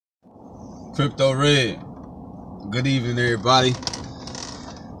Crypto Red. Good evening, everybody.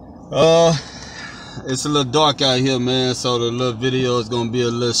 It's a little dark out here, man, so the little video is gonna be a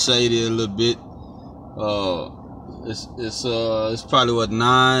little shady a little bit. It's probably what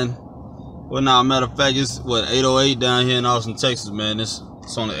 9. Well, now, matter of fact, it's what 8:08 down here in Austin, Texas, man. It's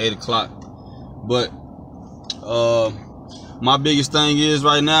only 8 o'clock. But my biggest thing is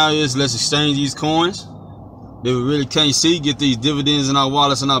right now is let's exchange these coins that we really can't see, get these dividends in our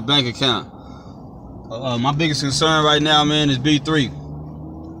wallets and our bank account. My biggest concern right now, man, is B3.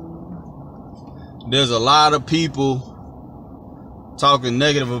 There's a lot of people talking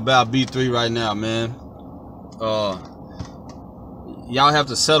negative about B3 right now, man. Y'all have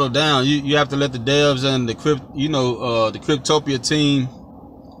to settle down. You have to let the devs and the the Cpltdcct team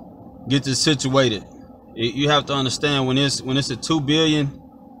get this situated. You have to understand when it's a 2 billion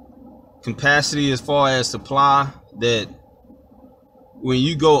capacity as far as supply, that when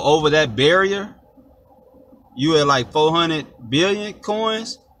you go over that barrier, you at like 400 billion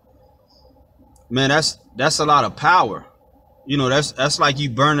coins. Man, that's a lot of power. You know, that's like you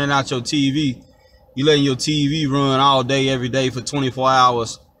burning out your TV. You letting your TV run all day, every day for 24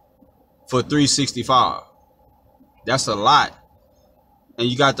 hours for 365. That's a lot. And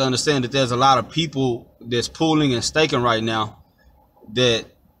you got to understand that there's a lot of people that's pooling and staking right now that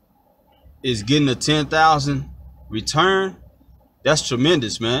is getting a 10,000 return. That's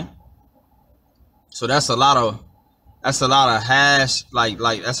tremendous, man. So that's a lot of hash, like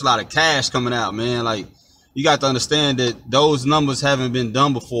that's a lot of cash coming out, man. Like, you got to understand that those numbers haven't been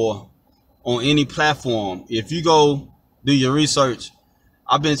done before on any platform. If you go do your research,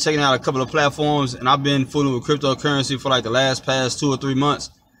 I've been checking out a couple of platforms and I've been fooling with cryptocurrency for like the past 2 or 3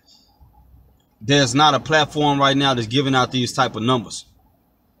 months. There's not a platform right now that's giving out these type of numbers.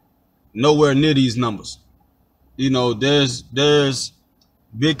 Nowhere near these numbers. You know, there's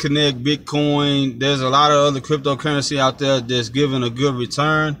BitConnect, Bitcoin, there's a lot of other cryptocurrency out there that's giving a good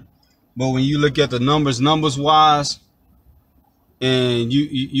return. But when you look at the numbers wise, and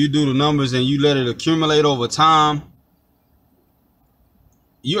you do the numbers and you let it accumulate over time,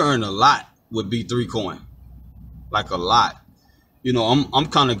 you earn a lot with B3 coin, like a lot. You know, I'm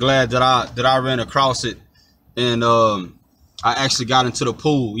kind of glad that I ran across it, and I actually got into the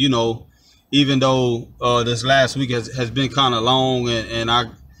pool. You know, even though this last week has been kind of long, and I,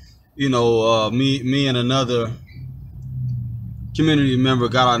 you know, me and another community member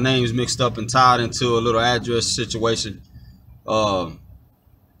got our names mixed up and tied into a little address situation.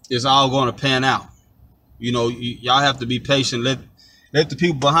 It's all going to pan out. You know, y'all have to be patient. Let the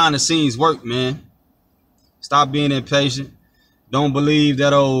people behind the scenes work, man. Stop being impatient. Don't believe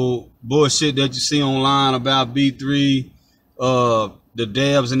that old bullshit that you see online about B3, the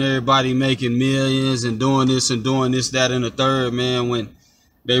devs and everybody making millions and doing this, that, and the third, man, when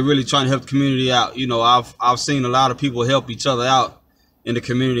they really trying to help the community out. You know, I've seen a lot of people help each other out in the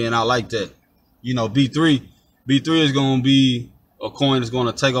community, and I like that. You know, B3 is going to be a coin that's going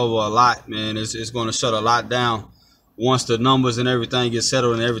to take over a lot, man. It's going to shut a lot down once the numbers and everything get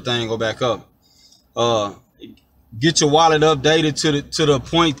settled and everything go back up. Get your wallet updated to the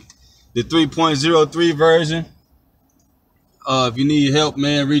 3.03 version. If you need help,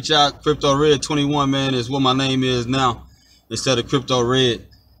 man, reach out. Crypto Red 21, man, is what my name is now instead of Crypto Red.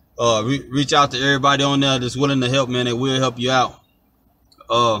 Reach out to everybody on there that's willing to help, man. They will help you out.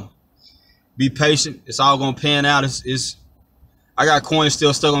 Be patient. It's all gonna pan out. I got coins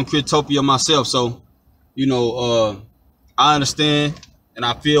still stuck on Cryptopia myself, so you know, I understand and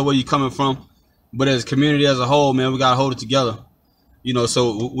I feel where you're coming from. But as a community as a whole, man, we gotta hold it together. You know,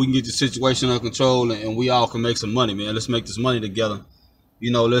 so we can get the situation under control and we all can make some money, man. Let's make this money together.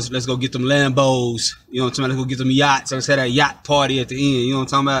 You know, let's go get them Lambos. You know what I'm talking about? Let's go get them yachts. Let's have that yacht party at the end. You know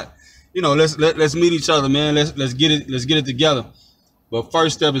what I'm talking about? You know, let's meet each other, man. Let's get it together. But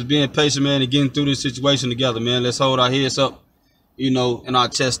first step is being patient, man, and getting through this situation together, man. Let's hold our heads up, you know, and our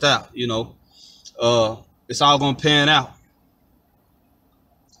chest out. You know, it's all gonna pan out.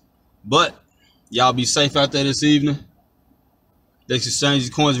 But y'all be safe out there this evening. Let's exchange these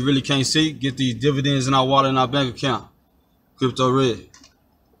coins we really can't see. Get these dividends in our wallet and our bank account. Crypto Red.